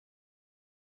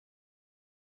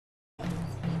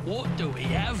What do we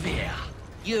have here?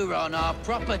 You're on our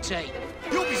property.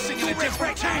 You'll be singing a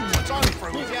different tune once I'm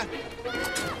through with you.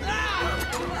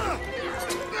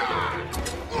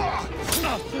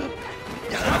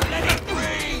 Let it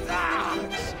breathe! I'll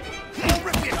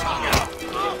rip your tongue out.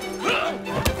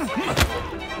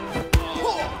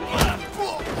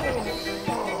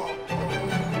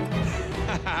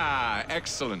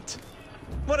 Excellent.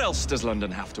 What else does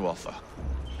London have to offer?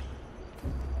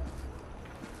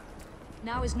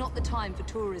 Now is not the time for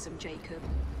tourism, Jacob.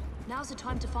 Now's the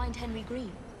time to find Henry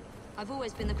Green. I've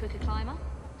always been the quicker climber,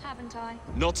 haven't I?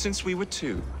 Not since we were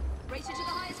two. Race it to the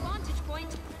highest vantage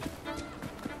point.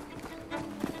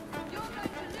 You're going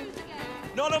to lose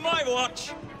again. Not on my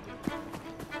watch!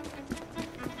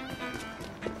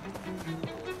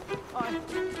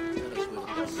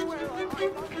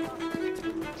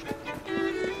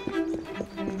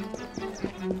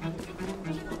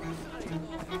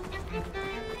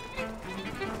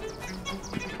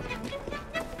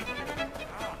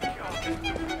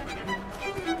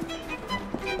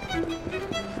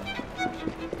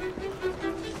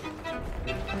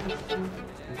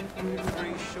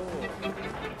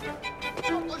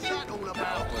 What was that all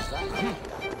about? What was that?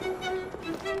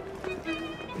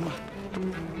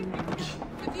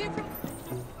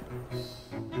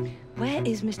 Where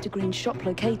is Mr. Green's shop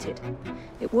located?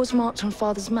 It was marked on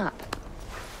Father's map.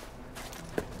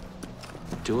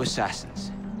 2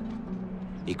 assassins.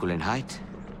 Equal in height.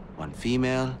 1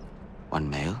 female, 1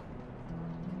 male.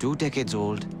 2 decades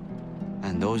old.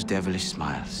 And those devilish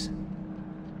smiles.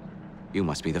 You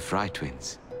must be the Fry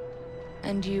twins.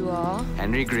 And you are?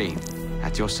 Henry Green,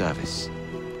 at your service.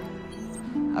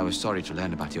 I was sorry to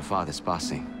learn about your father's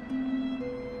passing.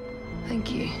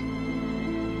 Thank you.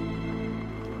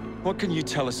 What can you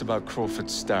tell us about Crawford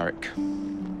Starrick?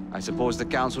 I suppose the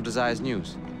Council desires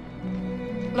news.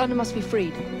 London must be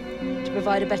freed, to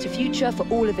provide a better future for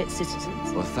all of its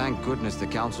citizens. Well, thank goodness the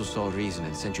Council saw reason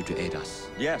and sent you to aid us.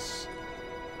 Yes.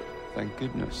 Thank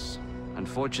goodness.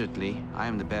 Unfortunately, I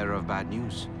am the bearer of bad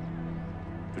news.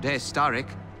 Today, Starrick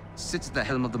sits at the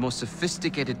helm of the most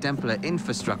sophisticated Templar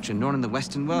infrastructure known in the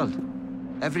Western world.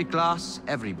 Every class,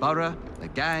 every borough, the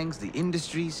gangs, the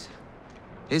industries.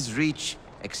 His reach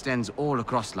extends all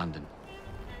across London.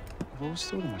 I've always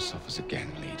thought of myself as a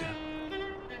gang leader.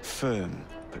 Firm,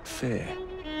 but fair.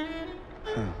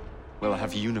 Well, I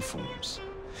have uniforms.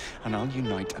 And I'll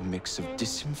unite a mix of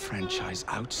disenfranchised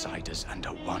outsiders under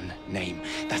one name.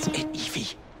 That's it,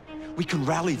 Evie. We can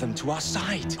rally them to our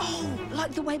side. Oh,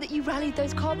 like the way that you rallied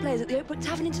those card players at the Oakwood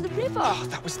Tavern into the river. Oh,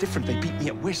 that was different. They beat me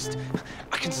at whist.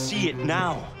 I can see it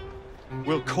now.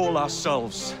 We'll call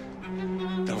ourselves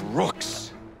the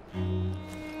Rooks.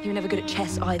 You were never good at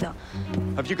chess either.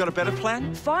 Have you got a better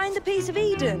plan? Find the piece of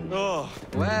Eden. Oh.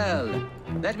 Well,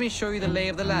 let me show you the lay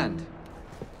of the land.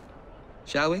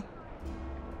 Shall we?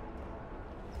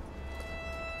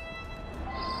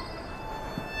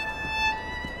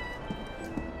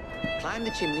 Climb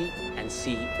the chimney and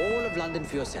see all of London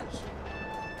for yourselves.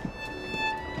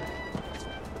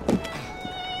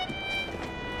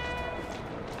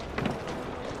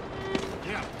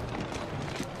 Yeah.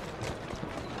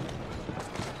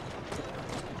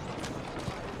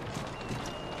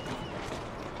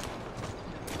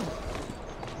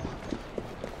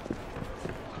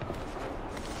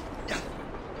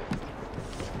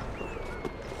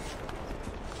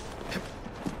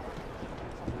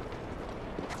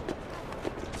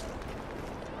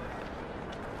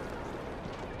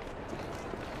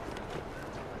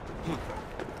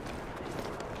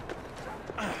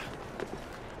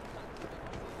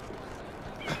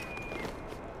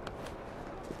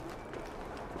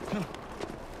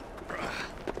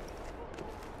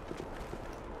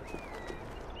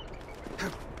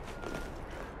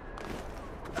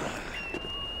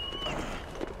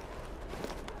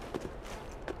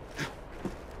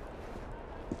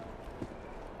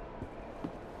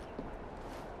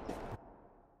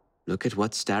 Look at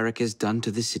what Starrick has done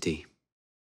to the city.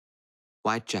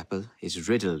 Whitechapel is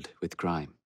riddled with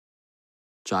crime.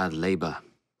 Child labor,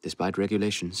 despite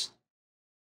regulations.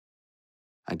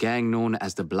 A gang known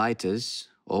as the Blighters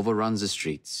overruns the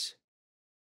streets,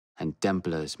 and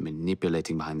Templars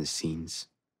manipulating behind the scenes.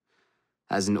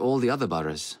 As in all the other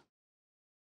boroughs,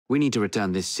 we need to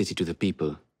return this city to the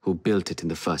people who built it in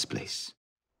the first place.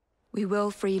 We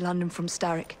will free London from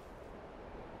Starrick.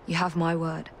 You have my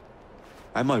word.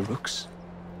 And my Rooks.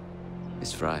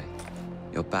 Miss Fry,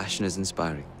 your passion is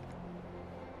inspiring.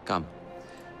 Come,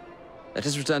 let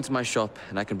us return to my shop,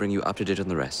 and I can bring you up to date on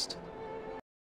the rest.